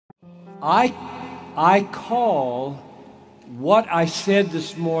I call what I said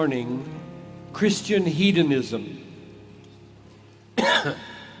this morning Christian hedonism.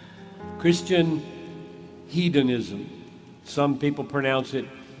 Christian hedonism. Some people pronounce it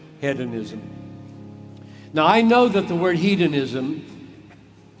hedonism. Now, I know that the word hedonism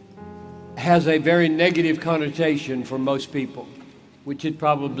has a very negative connotation for most people, which it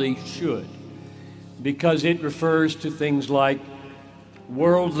probably should, because it refers to things like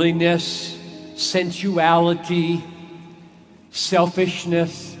worldliness, sensuality,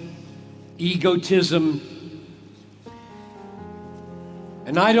 selfishness, egotism.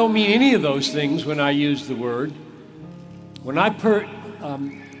 And I don't mean any of those things when I use the word. When I put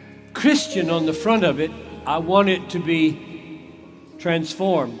Christian on the front of it, I want it to be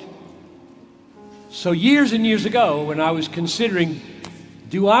transformed. So years and years ago, when I was considering,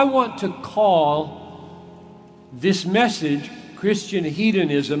 do I want to call this message Christian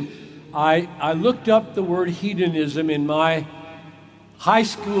hedonism, I looked up the word hedonism in my high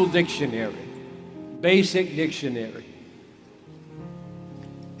school dictionary, basic dictionary.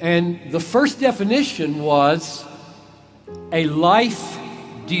 And the first definition was a life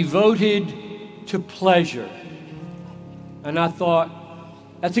devoted to pleasure. And I thought,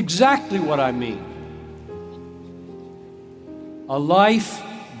 that's exactly what I mean. A life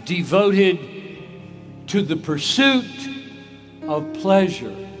devoted to the pursuit of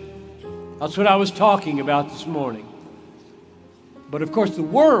pleasure. That's what I was talking about this morning. But of course, the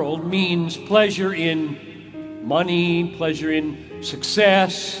world means pleasure in money, pleasure in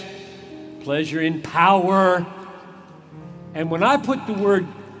success, pleasure in power. And when I put the word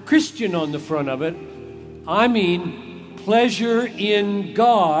Christian on the front of it, I mean pleasure in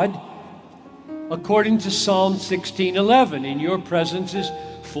God, according to Psalm 16:11. In your presence is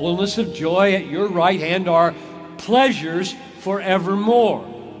fullness of joy, at your right hand are pleasures forevermore.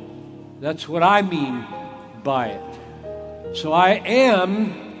 That's what I mean by it. So I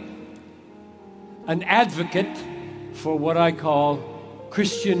am an advocate for what I call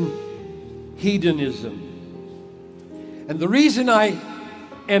Christian hedonism. And the reason I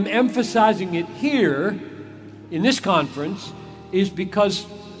am emphasizing it here in this conference is because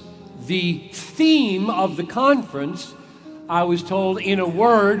the theme of the conference, I was told in a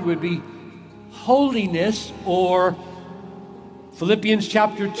word, would be holiness, or Philippians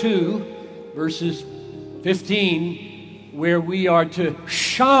chapter 2, verses 15, where we are to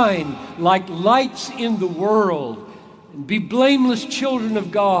shine like lights in the world and be blameless children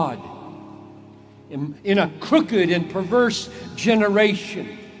of God in a crooked and perverse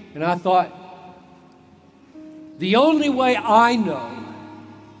generation. And I thought, the only way I know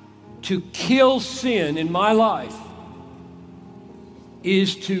to kill sin in my life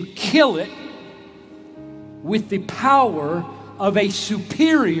is to kill it with the power of a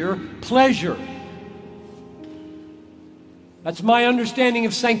superior pleasure. That's my understanding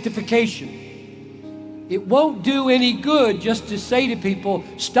of sanctification. It won't do any good just to say to people,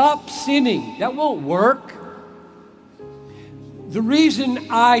 stop sinning. That won't work. The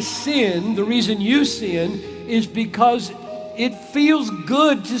reason I sin, the reason you sin, is because it feels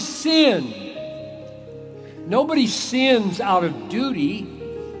good to sin. Nobody sins out of duty.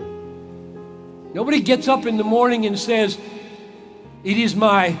 Nobody gets up in the morning and says, it is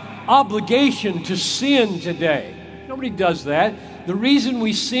my obligation to sin today. Nobody does that. The reason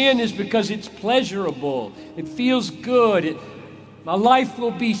we sin is because it's pleasurable. It feels good. My life will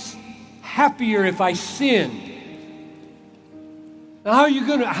be happier if I sin. Now,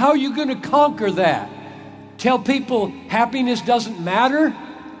 how are you gonna conquer that? Tell people happiness doesn't matter?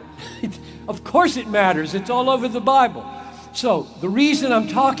 Of course it matters. It's all over the Bible. So the reason I'm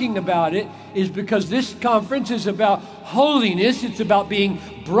talking about it is because this conference is about holiness. It's about being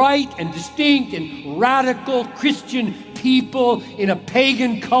bright and distinct and radical Christian people in a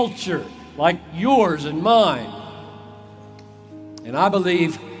pagan culture like yours and mine. And I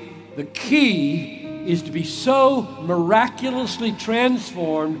believe the key is to be so miraculously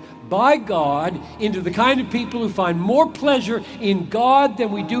transformed by God into the kind of people who find more pleasure in God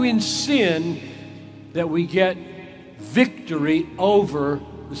than we do in sin, that we get victory over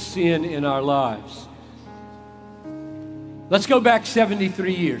the sin in our lives. Let's go back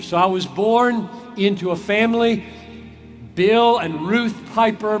 73 years. So I was born into a family, Bill and Ruth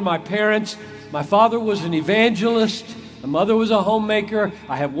Piper, my parents. My father was an evangelist. My mother was a homemaker.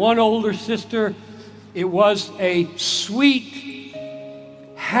 I have one older sister. It was a sweet,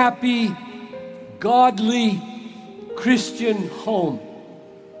 happy, godly Christian home.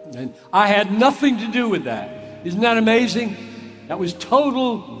 And I had nothing to do with that. Isn't that amazing? That was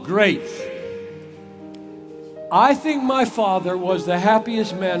total grace. I think my father was the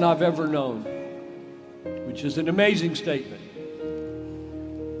happiest man I've ever known, which is an amazing statement.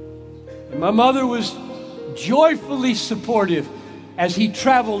 And my mother was joyfully supportive as he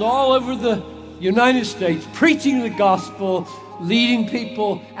traveled all over the United States, preaching the gospel, leading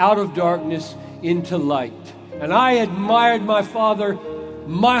people out of darkness into light. And I admired my father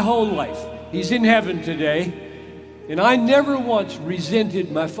my whole life. He's in heaven today. And I never once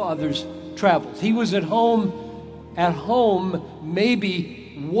resented my father's travels. He was at home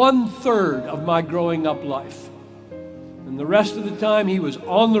maybe 1/3 of my growing up life. And the rest of the time he was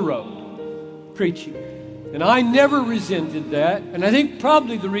on the road preaching. And I never resented that. And I think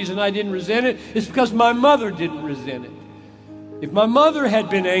probably the reason I didn't resent it is because my mother didn't resent it. If my mother had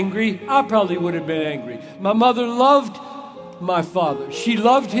been angry, I probably would have been angry. My mother loved my father. She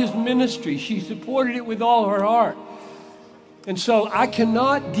loved his ministry. She supported it with all her heart. And so I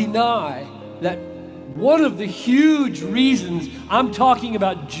cannot deny that one of the huge reasons I'm talking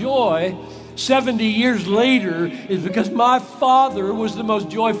about joy 70 years later is because my father was the most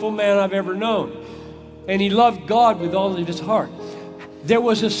joyful man I've ever known. And he loved God with all of his heart. There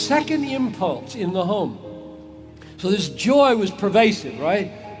was a second impulse in the home. So this joy was pervasive,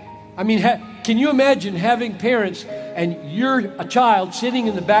 right? I mean, can you imagine having parents and you're a child sitting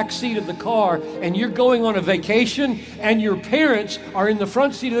in the back seat of the car and you're going on a vacation and your parents are in the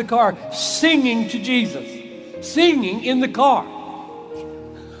front seat of the car singing to Jesus, singing in the car.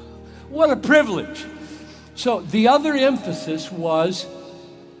 What a privilege. So the other emphasis was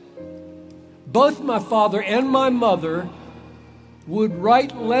both my father and my mother would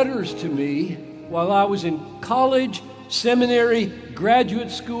write letters to me while I was in college, seminary,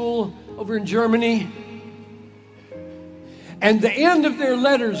 graduate school over in Germany. And the end of their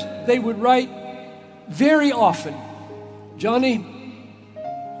letters, they would write very often, Johnny,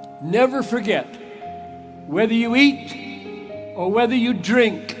 never forget, whether you eat or whether you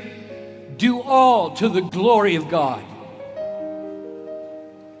drink, do all to the glory of God.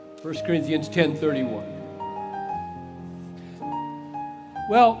 1 Corinthians 10:31.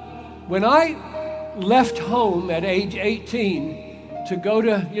 Well, when I left home at age 18 to go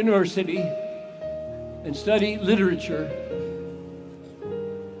to university and study literature,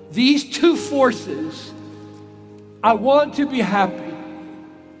 these two forces, I want to be happy.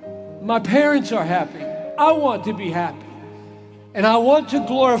 My parents are happy. I want to be happy. And I want to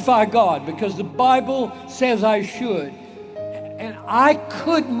glorify God because the Bible says I should. And I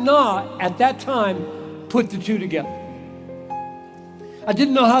could not, at that time, put the two together. I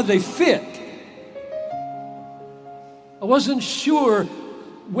didn't know how they fit. I wasn't sure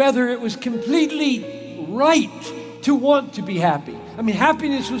whether it was completely right to want to be happy. I mean,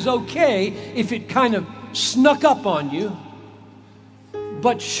 happiness was okay if it kind of snuck up on you.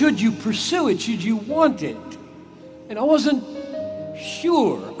 But should you pursue it? Should you want it? And I wasn't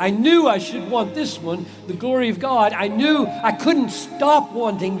sure. I knew I should want this one, the glory of God. I knew I couldn't stop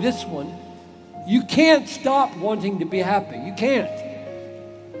wanting this one. You can't stop wanting to be happy. You can't.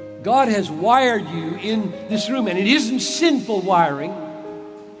 God has wired you in this room, and it isn't sinful wiring.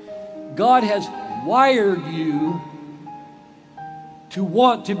 God has wired you to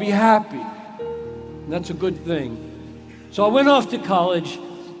want to be happy. And that's a good thing. So I went off to college,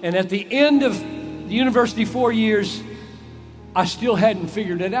 and at the end of the university 4 years, I still hadn't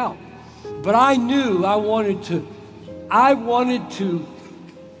figured it out. But I knew I wanted to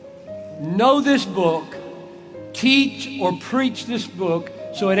know this book, teach or preach this book.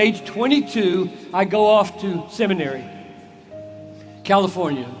 So at age 22, I go off to seminary,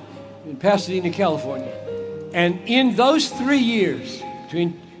 California, in Pasadena, California. And in those 3 years,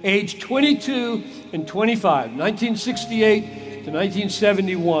 between age 22 and 25, 1968 to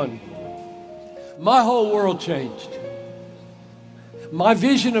 1971, my whole world changed. My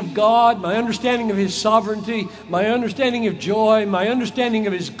vision of God, my understanding of His sovereignty, my understanding of joy, my understanding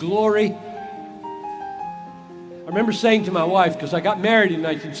of His glory. I remember saying to my wife, because I got married in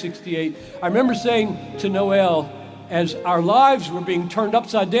 1968, I remember saying to Noelle, as our lives were being turned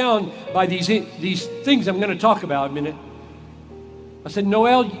upside down by these things I'm going to talk about in a minute, I said,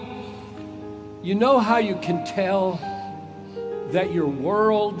 Noelle, you know how you can tell that your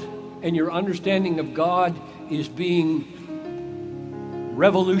world and your understanding of God is being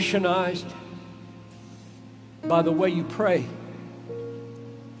revolutionized? By the way you pray.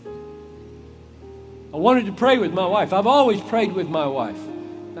 I wanted to pray with my wife. I've always prayed with my wife.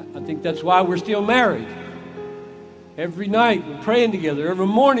 I think that's why we're still married. Every night we're praying together. Every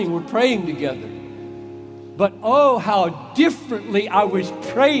morning we're praying together. But oh, how differently I was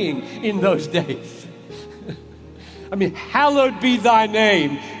praying in those days. I mean, hallowed be thy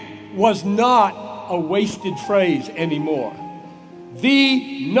name was not a wasted phrase anymore.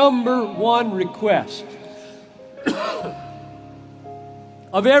 The number one request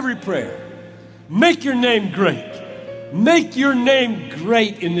of every prayer: make your name great. Make your name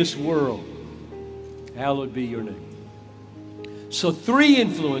great in this world. Hallowed be your name. So 3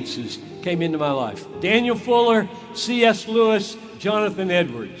 influences came into my life: Daniel Fuller, C.S. Lewis, Jonathan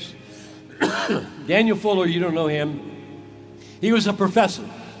Edwards. Daniel Fuller, you don't know him. He was a professor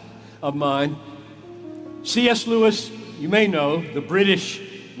of mine. C.S. Lewis, you may know, the British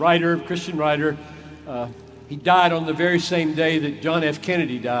writer, Christian writer. He died on the very same day that John F.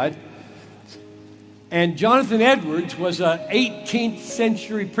 Kennedy died. And Jonathan Edwards was an 18th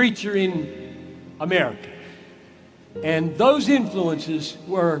century preacher in America. And those influences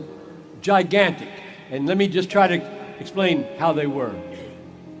were gigantic. And let me just try to explain how they were.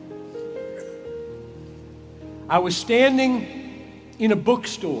 I was standing in a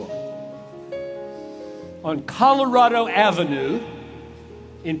bookstore on Colorado Avenue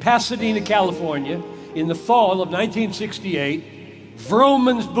in Pasadena, California, in the fall of 1968,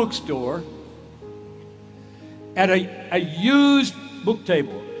 Vroman's bookstore, at a used book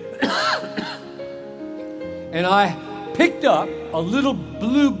table. And I picked up a little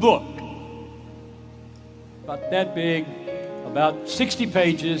blue book, about that big, about 60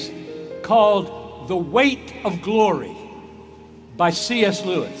 pages, called The Weight of Glory by C.S.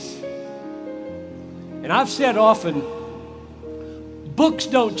 Lewis. And I've said often, books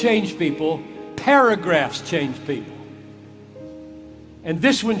don't change people, paragraphs change people. And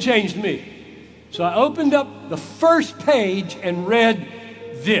this one changed me. So I opened up the first page and read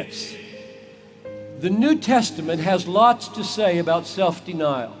this. The New Testament has lots to say about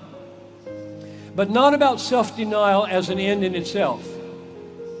self-denial, but not about self-denial as an end in itself.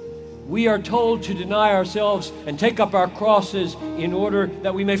 We are told to deny ourselves and take up our crosses in order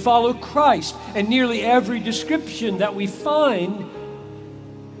that we may follow Christ. And nearly every description that we find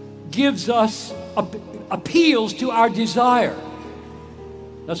gives us appeals to our desire.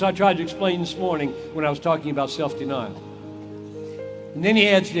 That's what I tried to explain this morning when I was talking about self-denial. And then he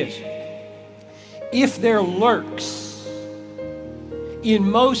adds this: if there lurks in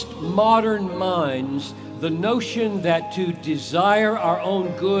most modern minds the notion that to desire our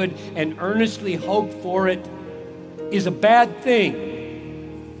own good and earnestly hope for it is a bad thing,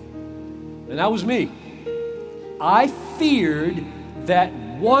 and that was me. I feared that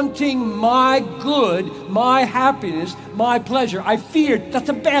wanting my good, my happiness, my pleasure, I feared that's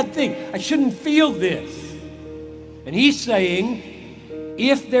a bad thing. I shouldn't feel this. And he's saying,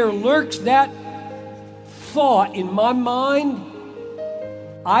 if there lurks that thought in my mind,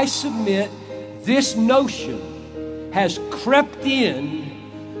 I submit this notion has crept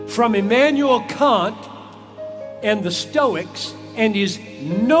in from Immanuel Kant and the Stoics and is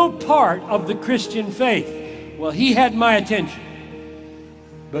no part of the Christian faith. Well, he had my attention,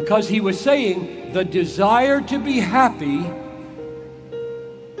 because he was saying the desire to be happy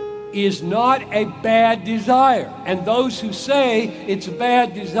is not a bad desire. And those who say it's a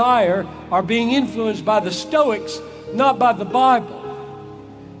bad desire are being influenced by the Stoics, not by the Bible.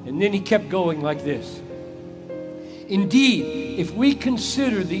 And then he kept going like this. Indeed, if we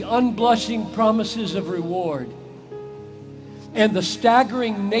consider the unblushing promises of reward and the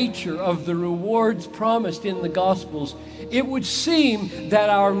staggering nature of the rewards promised in the Gospels, it would seem that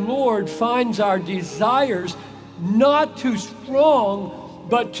our Lord finds our desires not too strong,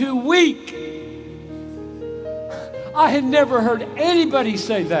 but too weak. I had never heard anybody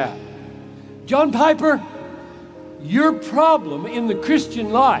say that. John Piper, your problem in the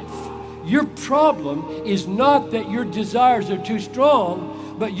Christian life, your problem is not that your desires are too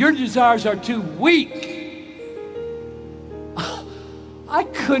strong, but your desires are too weak. I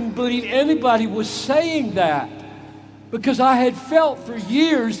couldn't believe anybody was saying that, because I had felt for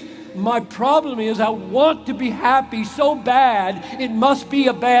years my problem is I want to be happy so bad, it must be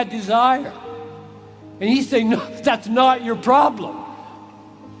a bad desire. And he's saying, no, that's not your problem.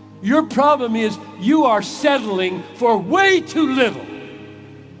 Your problem is you are settling for way too little.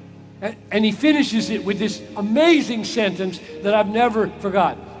 And he finishes it with this amazing sentence that I've never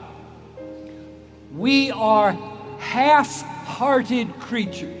forgotten. We are half-hearted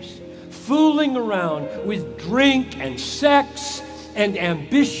creatures, fooling around with drink and sex and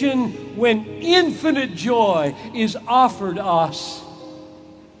ambition when infinite joy is offered us.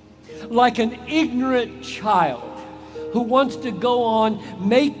 Like an ignorant child who wants to go on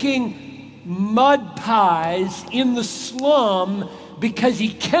making mud pies in the slum because he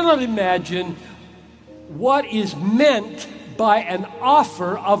cannot imagine what is meant by an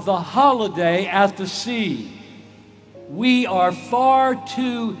offer of the holiday at the sea. We are far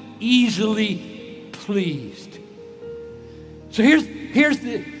too easily pleased. So here's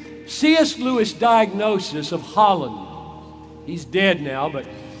the C.S. Lewis diagnosis of Holland. He's dead now, but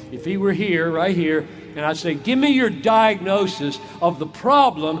if he were here, right here, and I say, give me your diagnosis of the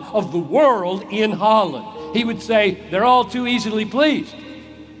problem of the world in Holland, he would say, they're all too easily pleased.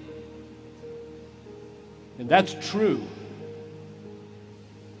 And that's true.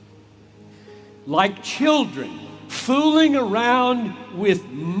 Like children fooling around with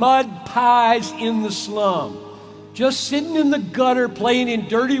mud pies in the slum, just sitting in the gutter playing in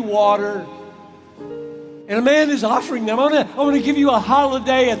dirty water. And a man is offering them, I want to give you a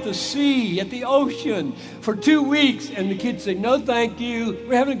holiday at the sea, at the ocean for 2 weeks. And the kids say, no, thank you.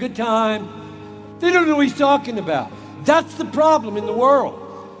 We're having a good time. They don't know what he's talking about. That's the problem in the world.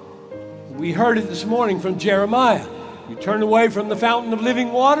 We heard it this morning from Jeremiah. You turn away from the fountain of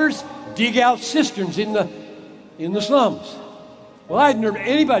living waters, dig out cisterns in the slums. Well, I hadn't heard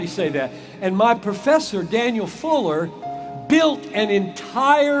anybody say that. And my professor, Daniel Fuller, built an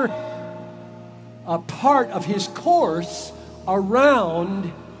entire part of his course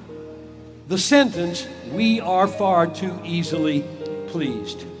around the sentence, we are far too easily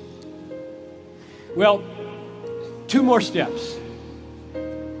pleased. Well, 2 more steps.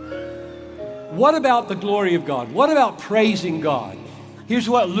 What about the glory of God? What about praising God? Here's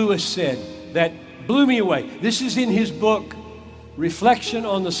what Lewis said that blew me away. This is in his book, Reflection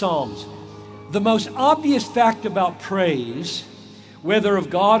on the Psalms. The most obvious fact about praise, whether of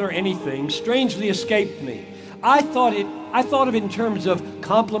God or anything, strangely escaped me. I thought of it in terms of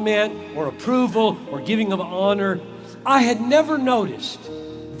compliment or approval or giving of honor. I had never noticed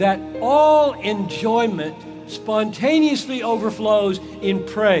that all enjoyment spontaneously overflows in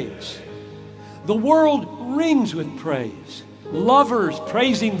praise. The world rings with praise. Lovers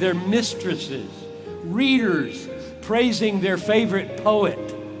praising their mistresses, readers praising their favorite poet,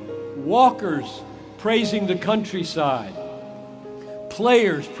 walkers praising the countryside,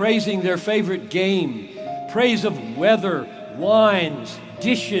 players praising their favorite game, praise of weather, wines,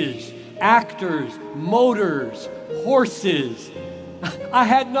 dishes, actors, motors, horses. I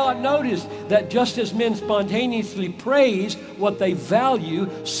had not noticed that just as men spontaneously praise what they value,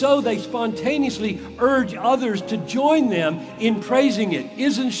 so they spontaneously urge others to join them in praising it.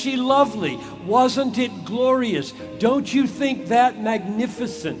 Isn't she lovely? Wasn't it glorious? Don't you think that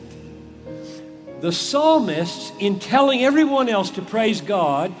magnificent? The psalmists, in telling everyone else to praise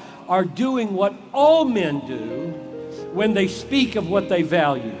God, are doing what all men do when they speak of what they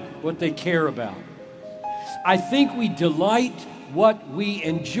value, what they care about. I think we delight what we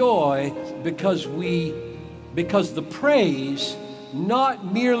enjoy because the praise not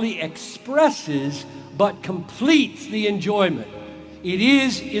merely expresses but completes the enjoyment. It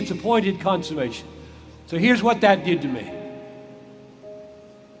is its appointed consummation. So here's what that did to me.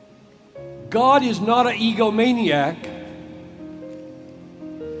 God is not an egomaniac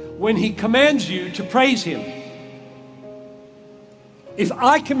when He commands you to praise Him. If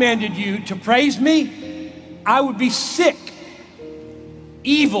I commanded you to praise me, I would be sick,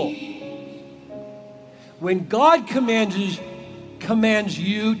 evil. When God commands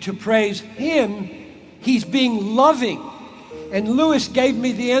you to praise Him, He's being loving. And Lewis gave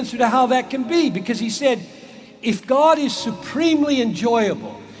me the answer to how that can be, because he said, if God is supremely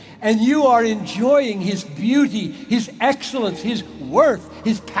enjoyable, and you are enjoying His beauty, His excellence, His worth,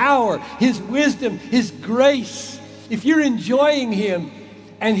 His power, His wisdom, His grace, if you're enjoying Him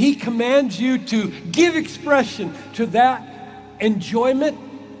and He commands you to give expression to that enjoyment,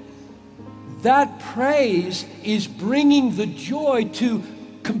 that praise is bringing the joy to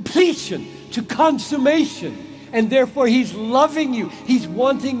completion, to consummation. And therefore He's loving you. He's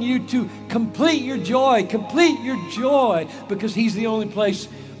wanting you to complete your joy, because He's the only place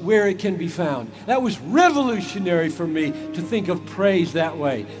where it can be found. That was revolutionary for me to think of praise that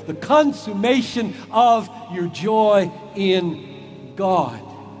way. The consummation of your joy in God.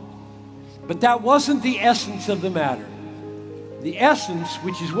 But that wasn't the essence of the matter. The essence,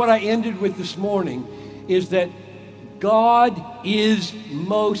 which is what I ended with this morning, is that God is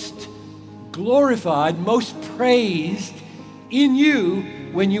most glorified, most praised in you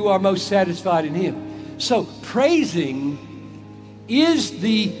when you are most satisfied in Him. So praising is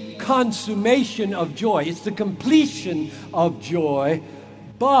the consummation of joy. It's the completion of joy,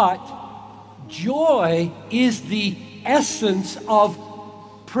 but joy is the essence of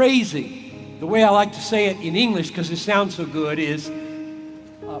praising. The way I like to say it in English, because it sounds so good, is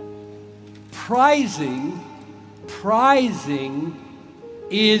prizing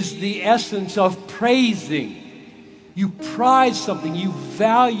is the essence of praising. You prize something, you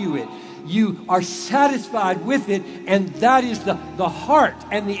value it. you are satisfied with it, and that is the heart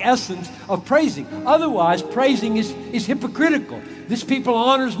and the essence of praising. Otherwise, praising is hypocritical. This people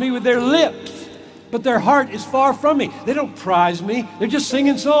honors me with their lips, but their heart is far from me. They don't prize me. They're just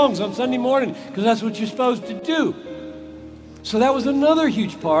singing songs on Sunday morning because that's what you're supposed to do. So that was another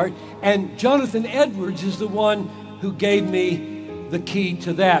huge part, and Jonathan Edwards is the one who gave me the key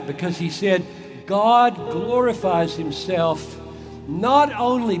to that, because he said, God glorifies himself not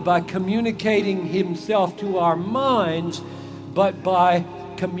only by communicating himself to our minds, but by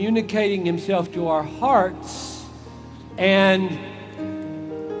communicating himself to our hearts and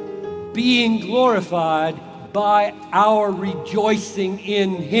being glorified by our rejoicing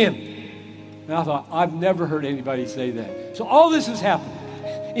in him. And I thought, I've never heard anybody say that. So all this has happened.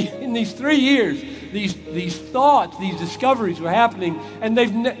 In these 3 years, these thoughts, these discoveries were happening, and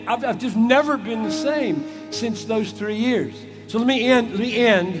I've just never been the same since those 3 years. So let me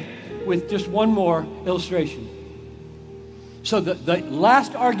end with just one more illustration. So the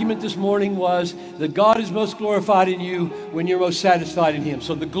last argument this morning was that God is most glorified in you when you're most satisfied in him.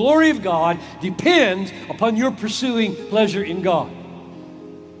 So the glory of God depends upon your pursuing pleasure in God.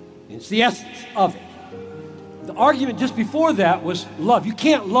 It's the essence of it. The argument just before that was love. You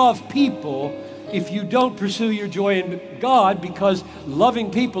can't love people if you don't pursue your joy in God, because loving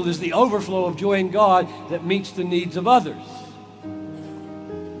people is the overflow of joy in God that meets the needs of others.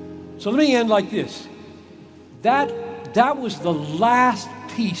 So let me end like this. That was the last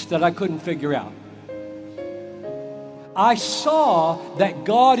piece that I couldn't figure out. I saw that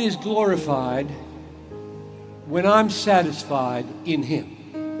God is glorified when I'm satisfied in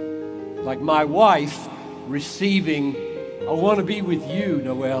him. Like my wife receiving, I want to be with you,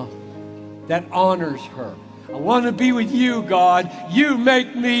 Noel. That honors her. I want to be with you, God. You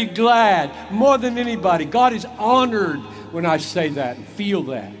make me glad more than anybody. God is honored when I say that and feel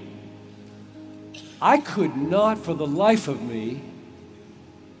that. I could not for the life of me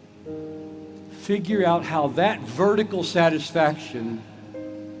figure out how that vertical satisfaction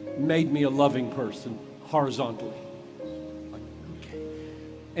made me a loving person horizontally. Okay.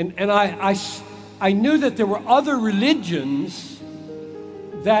 And I knew that there were other religions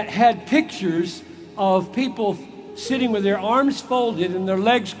that had pictures of people sitting with their arms folded and their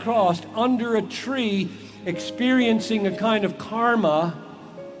legs crossed under a tree, experiencing a kind of karma,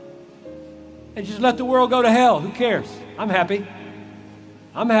 and just let the world go to hell. Who cares? I'm happy.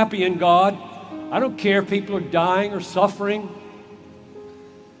 I'm happy in God. I don't care if people are dying or suffering.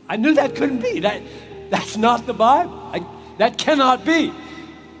 I knew that couldn't be. That's not the Bible. That cannot be.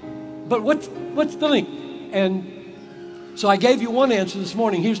 But what's the link? And so I gave you one answer this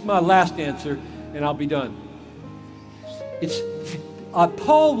morning. Here's my last answer, and I'll be done.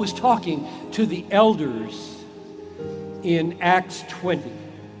 Paul was talking to the elders in Acts 20,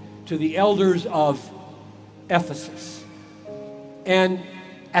 to the elders of Ephesus. And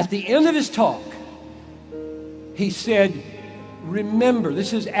at the end of his talk, he said, remember,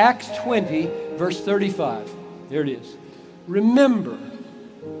 this is Acts 20, verse 35. There it is. Remember.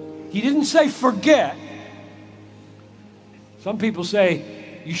 He didn't say forget. Some people say,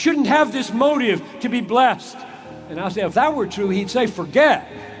 you shouldn't have this motive to be blessed. And I say, if that were true, he'd say forget.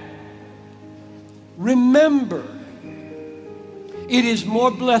 Remember, it is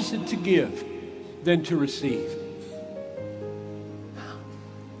more blessed to give than to receive.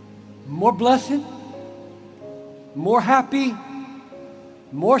 More blessed, more happy,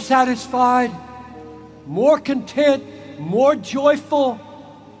 more satisfied, more content, more joyful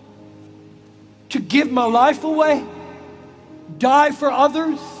to give my life away, die for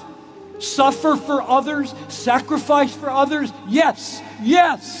others, suffer for others, sacrifice for others. Yes,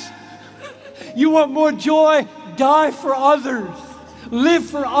 yes. You want more joy? Die for others. Live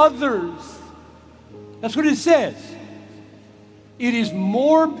for others. That's what it says. It is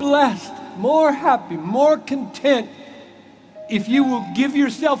more blessed, more happy, more content if you will give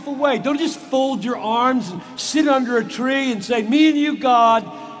yourself away. Don't just fold your arms and sit under a tree and say, me and you, God,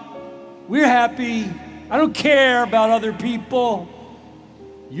 we're happy. I don't care about other people.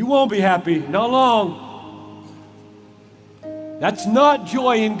 You won't be happy, not long. That's not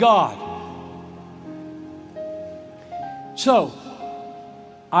joy in God. So,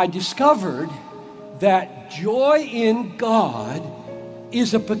 I discovered that joy in God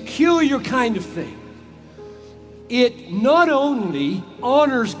is a peculiar kind of thing. It not only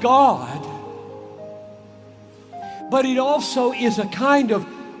honors God, but it also is a kind of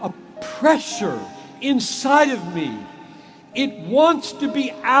a pressure inside of me. It wants to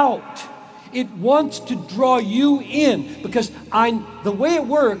be out. It wants to draw you in, because the way it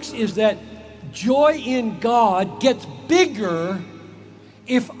works is that joy in God gets bigger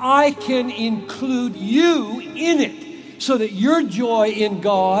if I can include you in it so that your joy in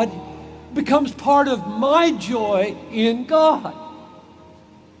God becomes part of my joy in God.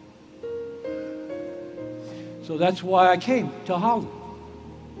 So that's why I came to Holland.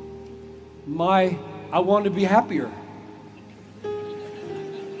 I want to be happier.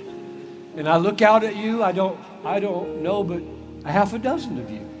 And I look out at you, I don't know but a half a dozen of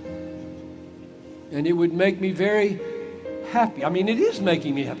you. And it would make me very happy. I mean, it is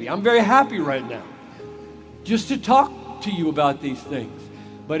making me happy. I'm very happy right now just to talk to you about these things.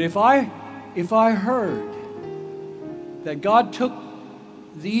 But if I heard that God took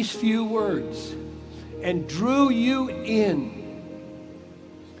these few words and drew you in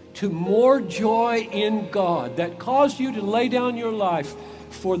to more joy in God, that caused you to lay down your life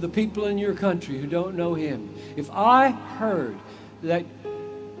for the people in your country who don't know Him, if I heard that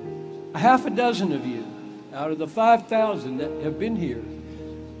a half a dozen of you out of the 5,000 that have been here,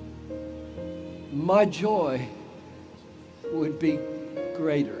 my joy would be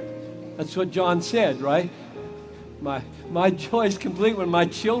greater. That's what John said, right? My joy is complete when my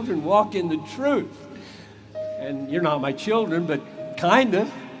children walk in the truth. And you're not my children, but kind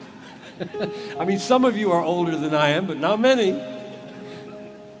of. I mean, some of you are older than I am, but not many.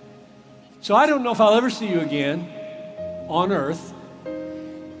 So I don't know if I'll ever see you again on earth.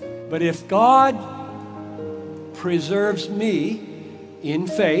 But if God preserves me in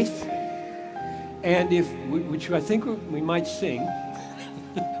faith, and which I think we might sing,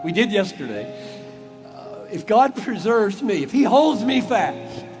 we did yesterday, if God preserves me, if He holds me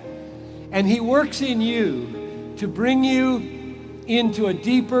fast, and He works in you to bring you into a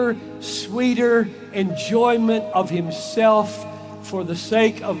deeper, sweeter enjoyment of Himself for the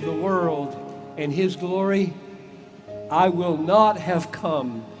sake of the world and His glory, I will not have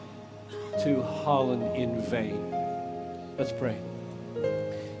come to Holland in vain. Let's pray.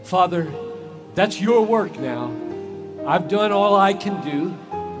 Father, that's your work now. I've done all I can do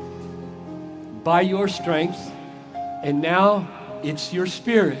by your strength, and now it's your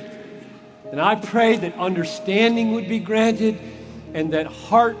Spirit. And I pray that understanding would be granted and that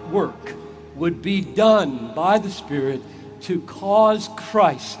heart work would be done by the Spirit to cause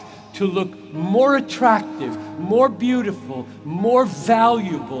Christ to look more attractive, more beautiful, more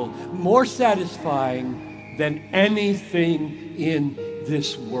valuable, more satisfying than anything in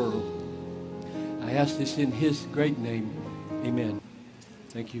this world. I ask this in His great name. Amen.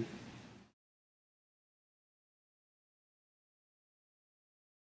 Thank you.